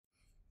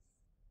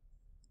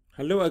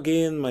Hello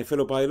again, my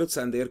fellow pilots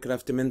and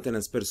aircraft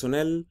maintenance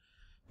personnel.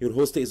 Your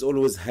host is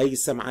always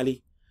Haytham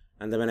Aly,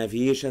 and I'm an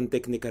aviation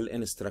technical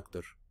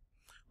instructor.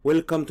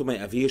 Welcome to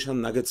my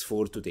aviation nuggets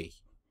for today.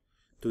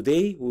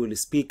 Today we will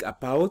speak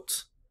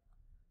about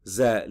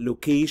the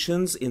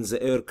locations in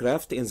the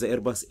aircraft in the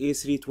Airbus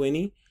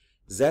A320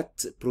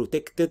 that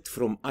protected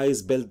from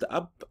ice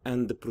build-up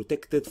and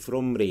protected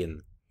from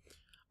rain.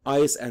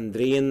 Ice and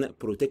rain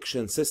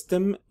protection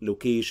system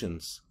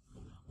locations.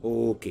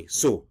 Okay,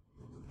 so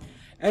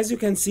as you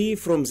can see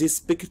from this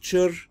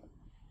picture,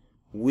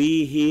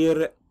 we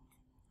here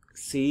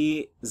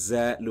see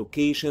the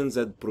locations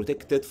that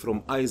protected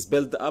from ice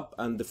build-up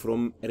and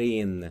from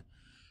rain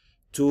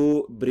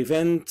to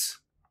prevent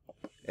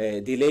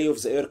delay of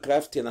the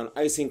aircraft in an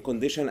icing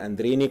condition and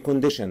rainy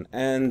condition,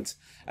 and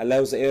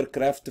allows the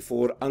aircraft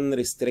for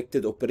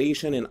unrestricted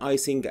operation in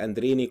icing and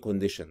rainy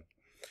condition.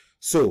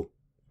 So,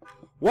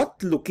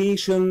 what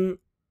location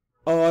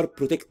are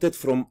protected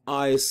from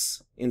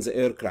ice in the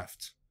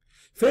aircraft?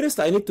 First,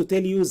 I need to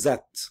tell you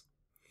that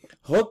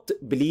hot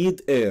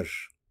bleed air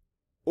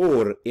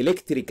or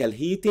electrical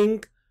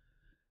heating,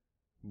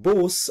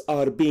 both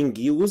are being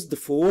used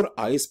for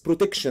ice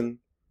protection.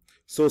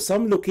 So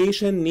some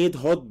location need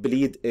hot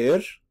bleed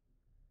air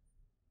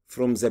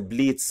from the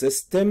bleed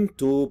system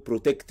to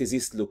protect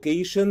this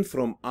location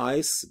from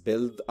ice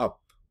build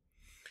up.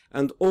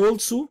 And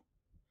also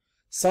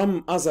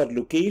some other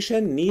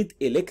location need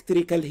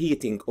electrical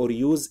heating or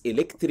use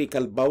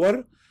electrical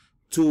power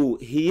to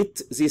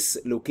heat this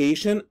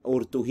location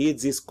or to heat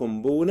this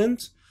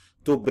component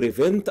to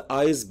prevent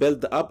ice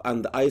build up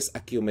and ice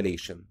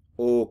accumulation.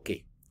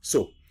 Okay,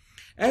 so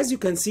as you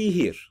can see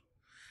here,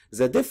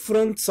 the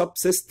different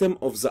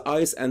subsystem of the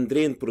ice and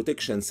rain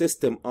protection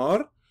system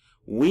are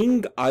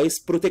wing ice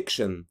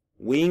protection,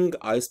 wing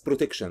ice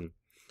protection.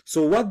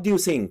 So what do you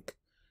think?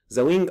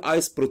 The wing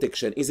ice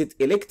protection, is it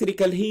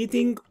electrical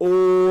heating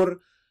or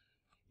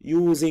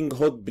using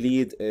hot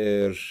bleed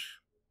air?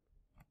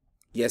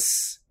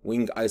 Yes,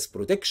 wing ice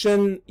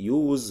protection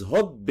use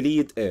hot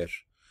bleed air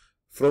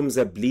from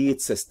the bleed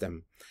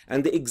system,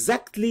 and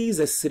exactly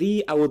the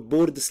 3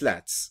 outboard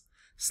slats,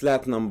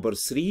 slat number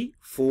 3,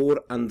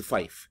 4 and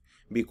 5,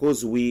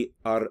 because we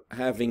are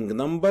having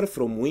number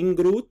from wing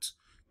root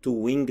to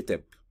wing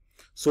tip.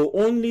 So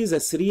only the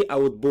 3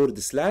 outboard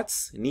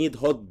slats need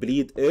hot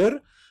bleed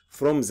air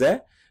from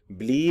the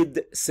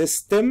bleed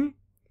system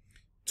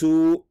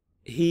to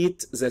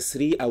heat the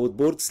 3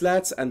 outboard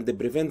slats and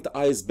prevent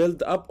ice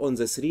build up on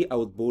the 3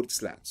 outboard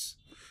slats.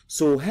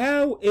 So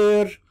how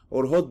air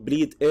or hot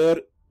bleed air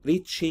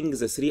reaching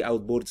the 3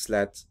 outboard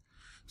slats?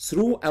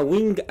 Through a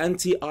wing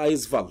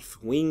anti-ice valve,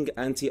 wing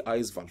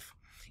anti-ice valve.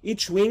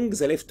 Each wing,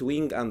 the left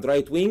wing and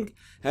right wing,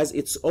 has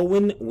its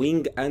own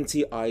wing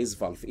anti-ice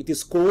valve. It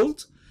is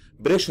called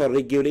pressure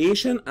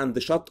regulation and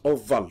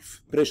shut-off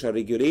valve. Pressure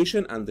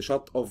regulation and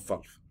shut-off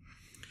valve.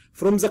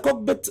 From the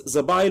cockpit,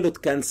 the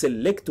pilot can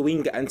select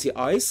wing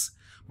anti-ice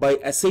by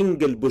a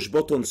single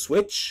push-button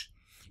switch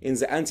in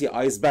the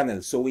anti-ice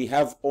panel. So we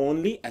have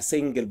only a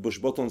single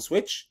push-button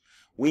switch,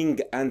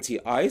 wing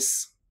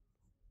anti-ice,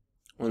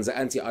 on the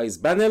anti-ice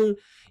panel.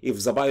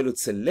 If the pilot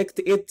select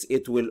it,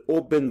 it will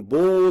open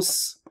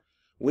both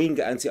wing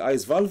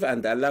anti-ice valve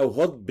and allow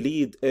hot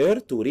bleed air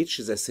to reach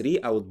the 3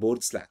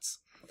 outboard slats.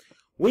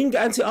 Wing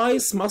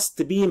anti-ice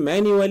must be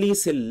manually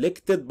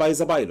selected by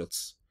the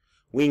pilots.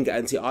 Wing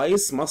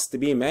anti-ice must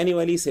be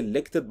manually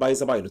selected by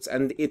the pilots,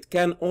 and it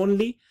can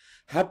only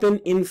happen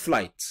in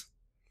flight.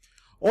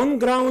 On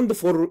ground,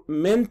 for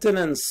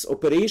maintenance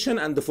operation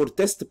and for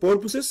test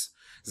purposes,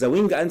 the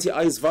wing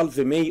anti-ice valve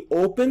may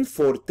open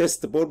for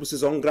test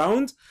purposes on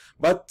ground,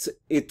 but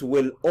it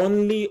will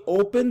only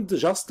open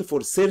just for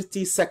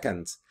 30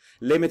 seconds.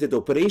 Limited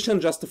operation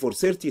just for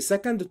 30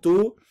 seconds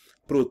to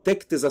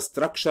protect the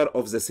structure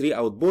of the 3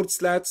 outboard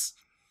slats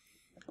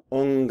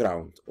on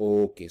ground.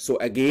 Okay, so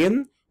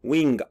again,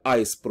 wing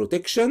ice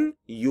protection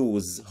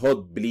use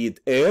hot bleed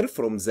air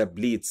from the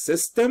bleed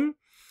system,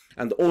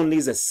 and only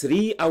the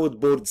 3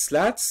 outboard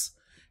slats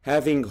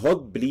having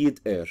hot bleed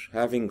air,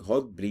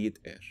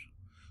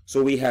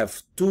 So we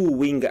have 2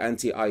 wing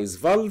anti-ice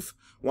valve,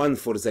 one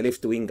for the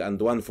left wing and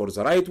one for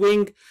the right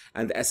wing,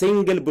 and a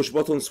single push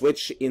button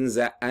switch in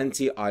the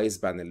anti-ice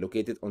panel,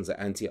 located on the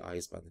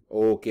anti-ice panel.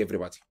 Okay,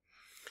 everybody.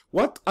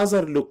 What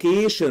other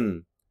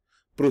location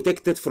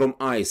protected from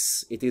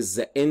ice? It is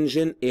the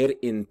engine air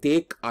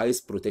intake ice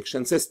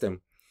protection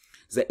system.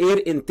 The air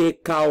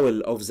intake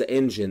cowl of the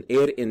engine,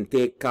 air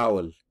intake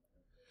cowl,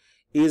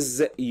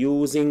 is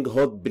using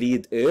hot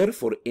bleed air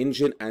for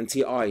engine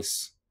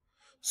anti-ice.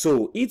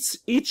 So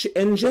each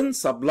engine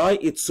supply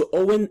its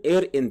own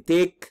air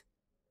intake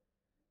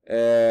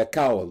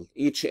cowl.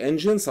 Each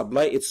engine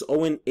supply its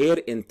own air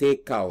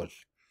intake cowl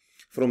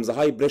from the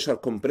high pressure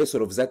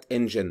compressor of that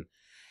engine.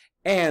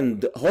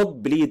 And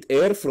hot bleed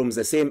air from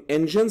the same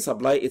engine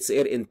supply its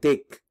air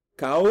intake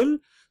cowl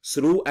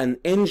through an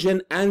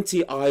engine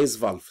anti-ice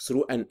valve,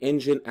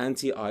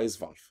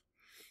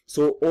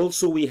 So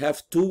also we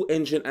have 2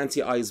 engine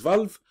anti-ice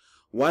valve,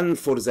 one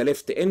for the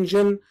left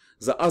engine,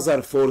 the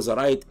other for the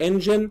right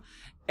engine,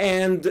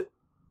 And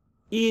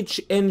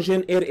each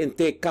engine air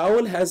intake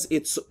cowl has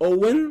its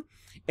own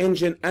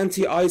engine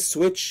anti-ice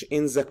switch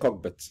in the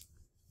cockpit.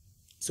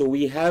 So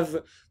we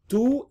have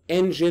two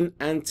engine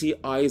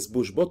anti-ice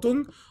push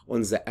button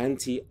on the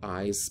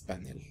anti-ice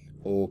panel.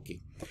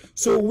 Okay.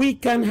 So we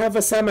can have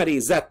a summary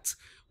that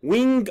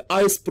wing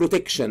ice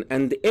protection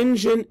and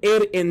engine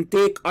air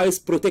intake ice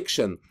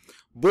protection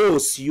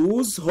both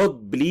use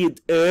hot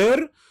bleed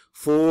air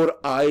for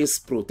ice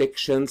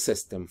protection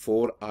system.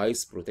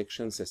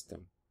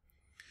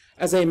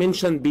 As I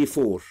mentioned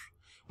before,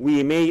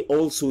 we may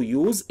also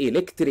use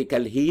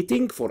electrical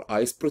heating for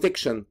ice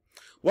protection.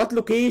 What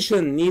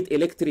location need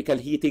electrical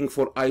heating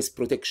for ice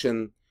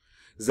protection?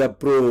 The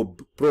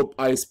probe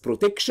ice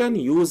protection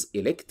use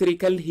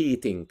electrical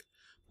heating.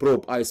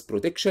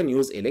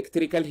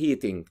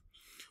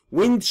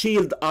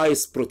 Windshield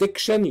ice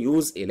protection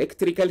use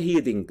electrical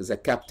heating. The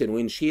captain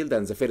windshield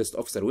and the first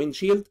officer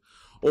windshield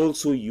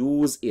also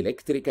use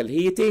electrical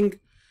heating.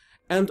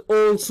 And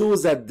also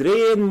the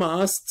drain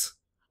mast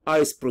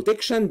ice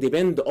protection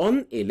depend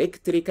on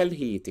electrical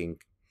heating.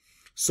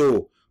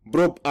 So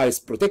probe ice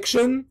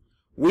protection,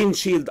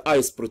 windshield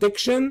ice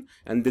protection,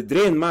 and the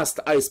drain mast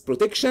ice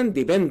protection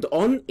depend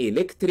on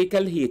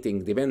electrical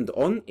heating.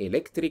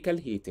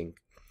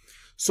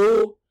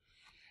 So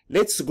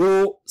let's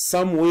go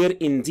somewhere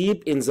in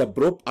deep in the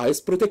probe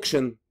ice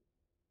protection.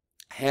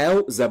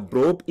 How the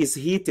probe is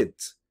heated.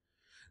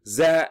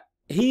 The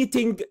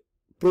heating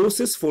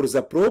process for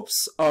the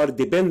probes are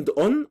depend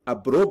on a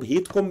probe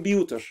heat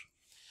computer.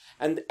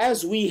 And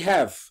as we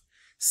have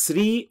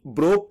three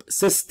probe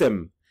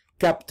system,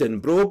 captain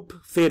probe,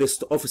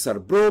 first officer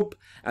probe,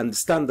 and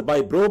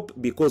standby probe,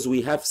 because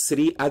we have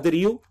three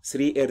ADRU,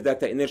 three air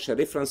data inertial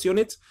reference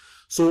unit.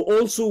 So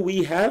also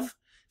we have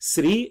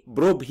three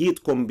probe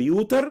heat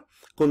computer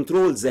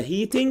control the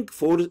heating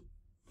for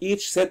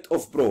each set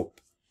of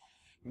probe.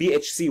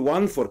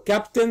 BHC1 for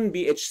captain,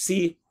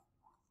 BHC2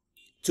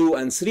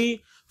 and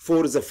 3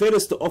 for the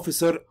first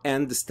officer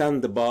and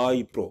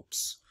standby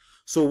probes.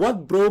 So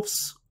what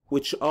probes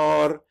which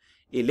are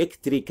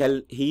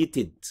electrical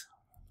heated?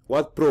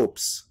 What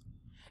probes?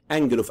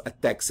 Angle of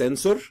attack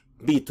sensor,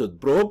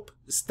 beaded probe,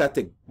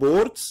 static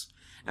boards,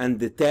 and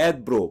the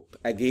TAD probe.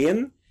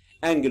 Again,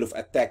 angle of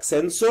attack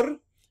sensor,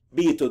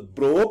 beaded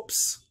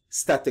probes,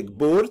 static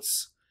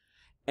boards,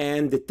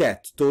 and the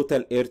TAT,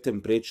 total air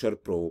temperature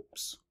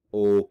probes.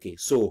 Okay,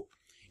 so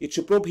each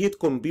probe heat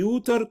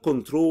computer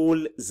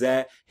control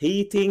the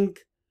heating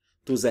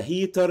to the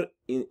heater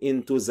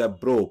into the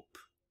probe.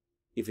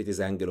 If it is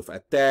angle of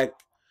attack,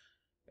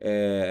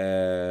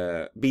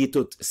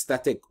 beaded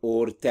static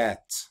or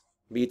TAT.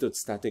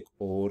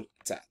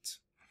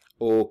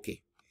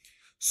 Okay,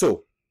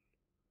 so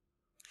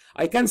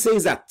I can say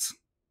that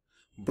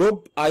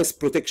probe ice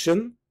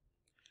protection,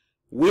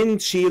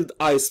 windshield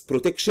ice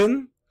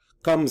protection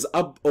comes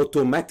up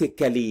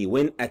automatically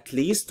when at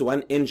least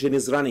one engine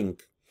is running.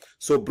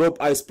 So probe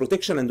ice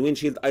protection and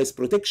windshield ice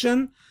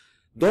protection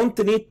don't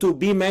need to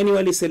be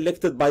manually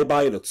selected by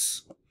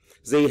pilots.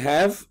 They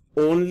have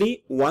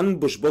only one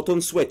push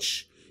button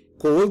switch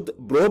called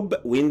probe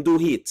window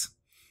heat,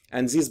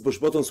 and this push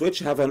button switch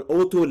have an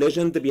auto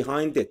legend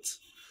behind it.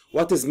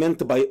 What is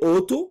meant by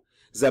auto?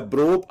 The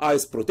probe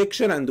ice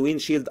protection and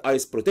windshield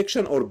ice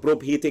protection, or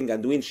probe heating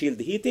and windshield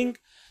heating,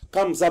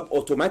 comes up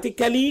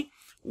automatically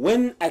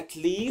when at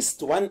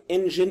least one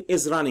engine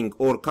is running,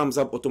 or comes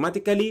up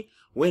automatically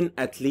when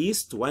at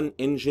least one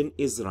engine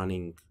is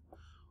running.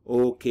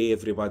 Okay,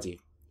 everybody.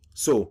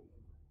 So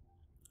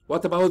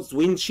what about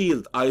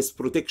windshield ice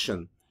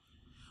protection?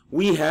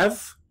 We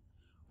have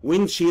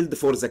windshield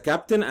for the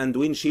captain and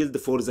windshield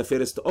for the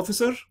first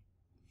officer.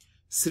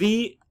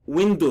 3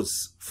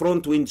 windows,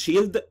 front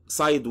windshield,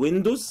 side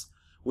windows,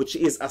 which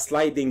is a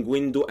sliding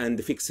window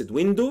and fixed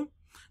window.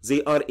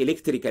 They are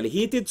electrically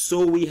heated,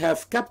 so we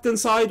have captain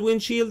side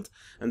windshield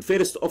and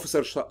first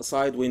officer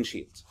side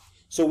windshield.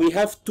 So we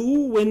have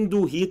 2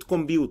 window heat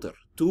computer,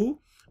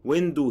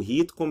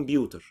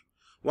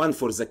 one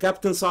for the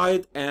captain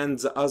side and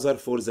the other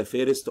for the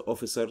first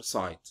officer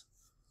side.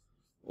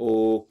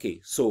 Okay,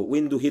 so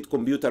window heat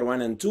computer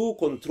 1 and 2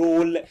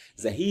 control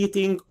the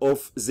heating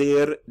of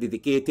their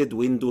dedicated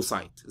window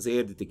side.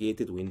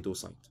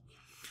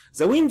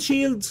 The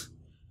windshield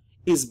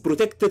is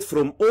protected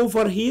from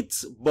overheat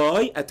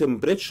by a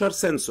temperature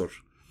sensor.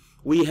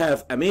 We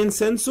have a main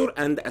sensor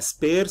and a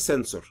spare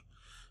sensor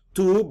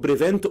to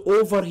prevent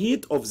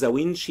overheat of the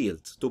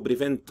windshield.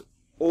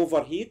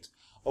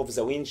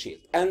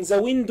 And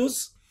the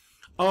windows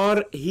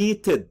are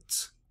heated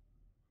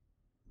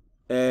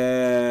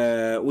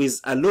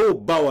with a low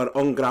power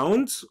on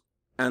ground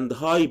and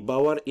high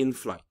power in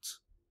flight.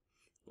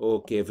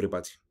 Okay,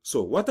 everybody.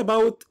 So what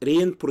about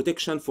rain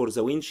protection for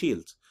the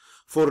windshield?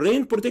 For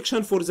rain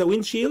protection for the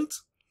windshield,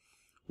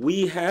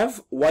 we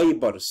have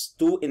wipers,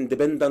 2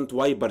 independent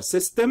wiper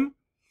system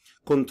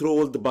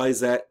controlled by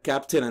the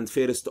captain and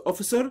first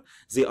officer.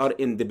 They are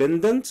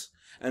independent,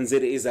 and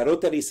there is a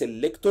rotary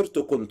selector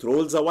to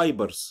control the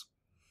wipers.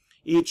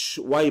 Each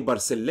wiper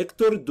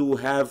selector do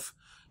have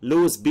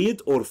low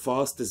speed or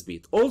fast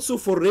speed. Also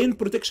for rain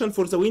protection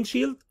for the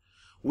windshield,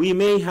 we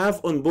may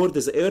have on board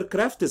the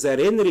aircraft the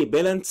rain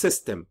repellent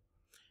system.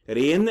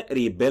 Rain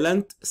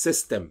repellent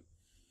system,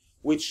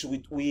 which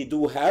we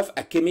do have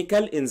a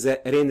chemical in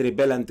the rain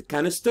repellent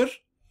canister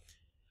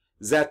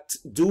that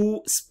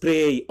do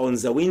spray on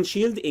the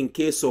windshield in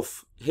case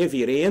of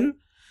heavy rain,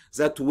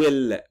 that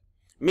will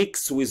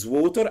mix with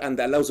water and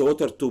allow the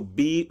water to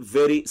be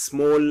very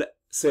small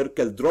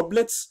circle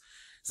droplets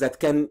that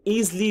can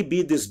easily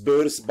be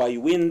dispersed by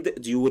wind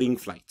during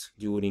flight.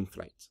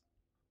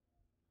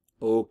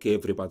 Okay,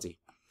 everybody.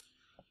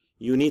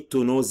 You need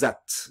to know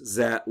that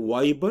the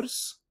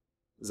wipers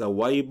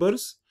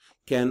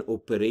can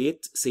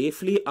operate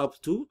safely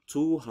up to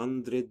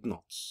 200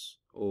 knots.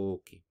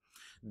 Okay.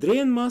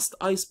 Drain mast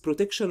ice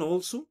protection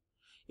also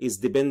is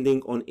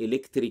depending on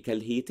electrical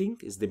heating.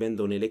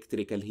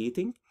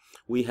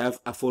 We have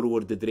a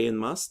forward drain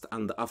mast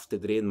and aft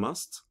drain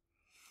mast.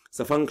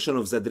 The function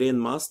of the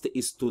drain mast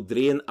is to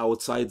drain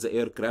outside the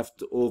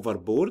aircraft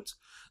overboard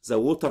the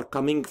water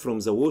coming from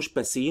the wash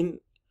basin,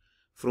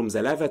 from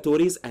the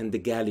lavatories and the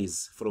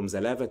galleys. Forward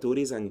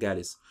lavatories and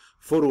galleys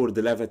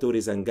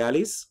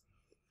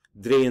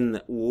drain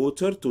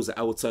water to the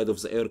outside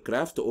of the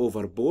aircraft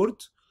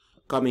overboard,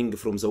 coming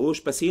from the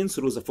wash basin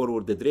through the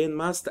forward drain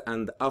mast,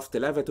 and aft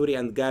lavatory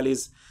and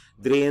galleys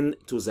drain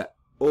to the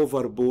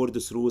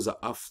overboard through the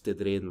aft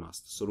drain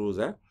mast.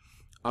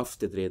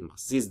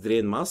 This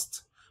drain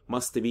mast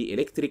must be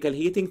electrical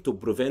heating to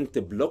prevent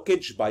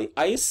blockage by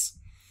ice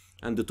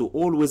and to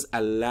always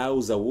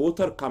allow the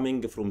water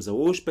coming from the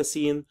wash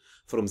basin,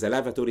 from the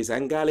lavatories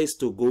and galleys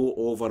to go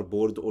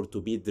overboard or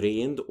to be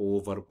drained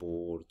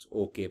overboard.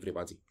 Okay,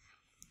 everybody.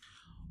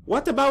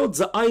 What about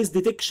the ice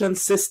detection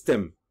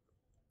system?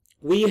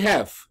 We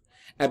have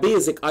a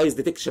basic ice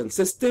detection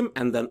system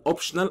and an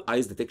optional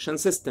ice detection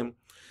system.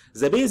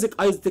 The basic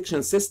ice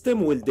detection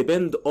system will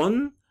depend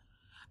on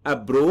a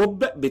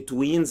probe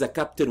between the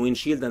captain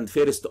windshield and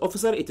first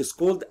officer. It is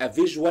called a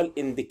visual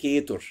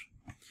indicator.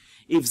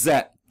 If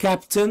the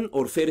captain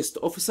or first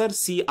officer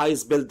see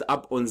ice build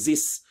up on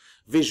this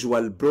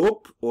visual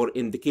probe or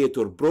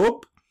indicator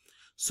probe,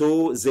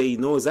 so they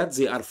know that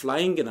they are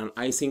flying in an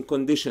icing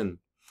condition,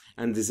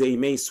 and they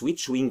may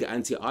switch wing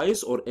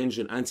anti-ice or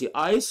engine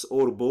anti-ice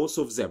or both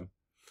of them.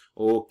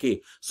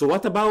 Okay, so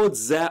what about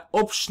the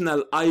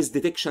optional ice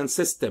detection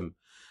system?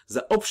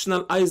 The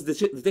optional ice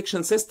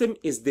detection system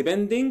is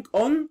depending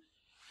on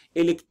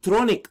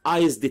electronic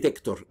ice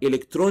detector.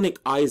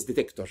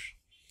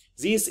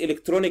 These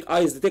electronic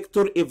ice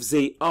detector, if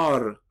they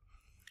are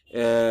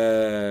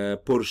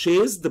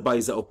purchased by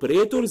the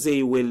operator,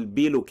 they will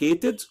be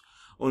located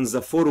on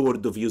the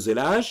forward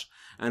fuselage,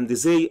 and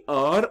they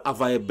are a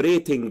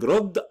vibrating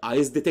rod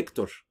ice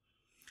detector.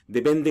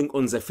 Depending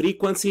on the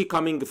frequency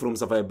coming from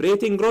the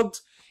vibrating rod,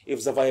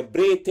 if the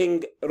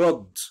vibrating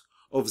rod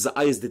of the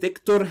ice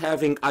detector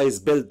having ice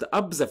build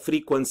up, the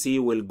frequency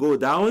will go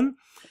down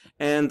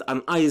and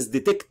an ice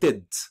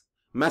detected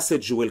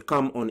message will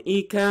come on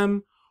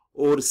ECAM,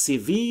 or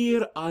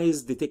severe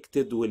ice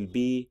detected will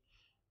be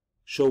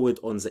showed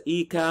on the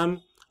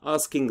ECAM,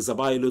 asking the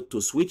pilot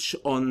to switch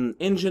on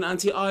engine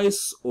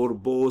anti-ice or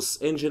both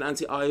engine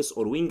anti-ice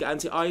or wing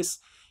anti-ice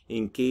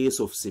in case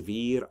of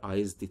severe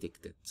ice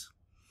detected.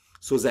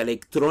 So the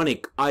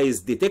electronic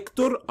ice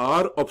detector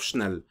are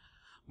optional,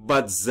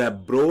 but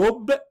the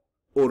probe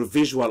or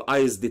visual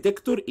ice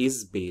detector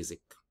is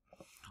basic.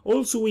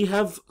 Also, we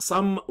have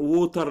some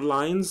water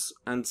lines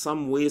and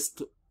some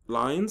waste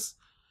lines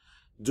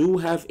do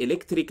have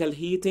electrical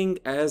heating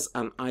as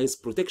an ice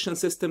protection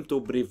system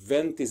to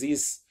prevent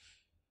these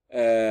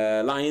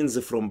lines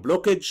from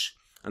blockage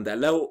and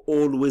allow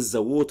always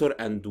the water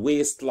and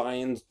waste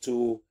lines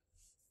to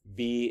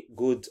be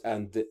good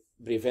and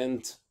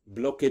prevent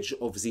blockage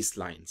of these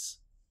lines.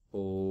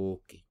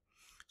 Okay,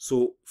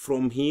 so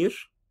from here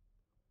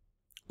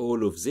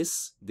all of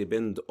this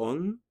depend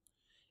on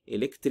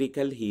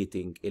electrical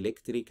heating,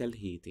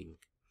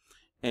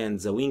 and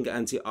the wing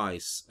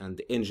anti-ice and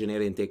the engine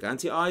air intake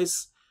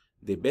anti-ice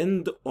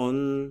depend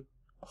on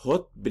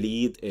hot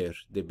bleed air,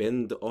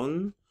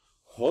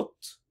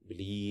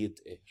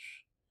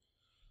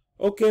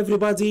 Okay,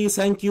 everybody,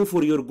 thank you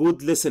for your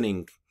good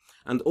listening,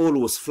 and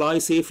always fly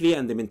safely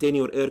and maintain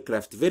your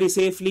aircraft very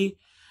safely,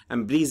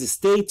 and please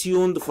stay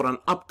tuned for an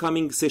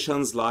upcoming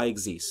sessions like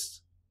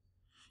this.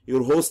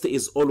 Your host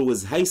is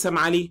always Haytham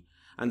Aly,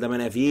 and I'm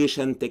an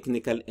aviation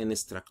technical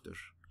instructor.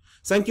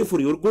 Thank you for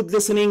your good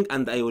listening,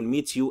 and I will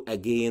meet you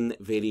again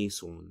very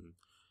soon.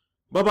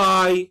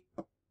 Bye-bye.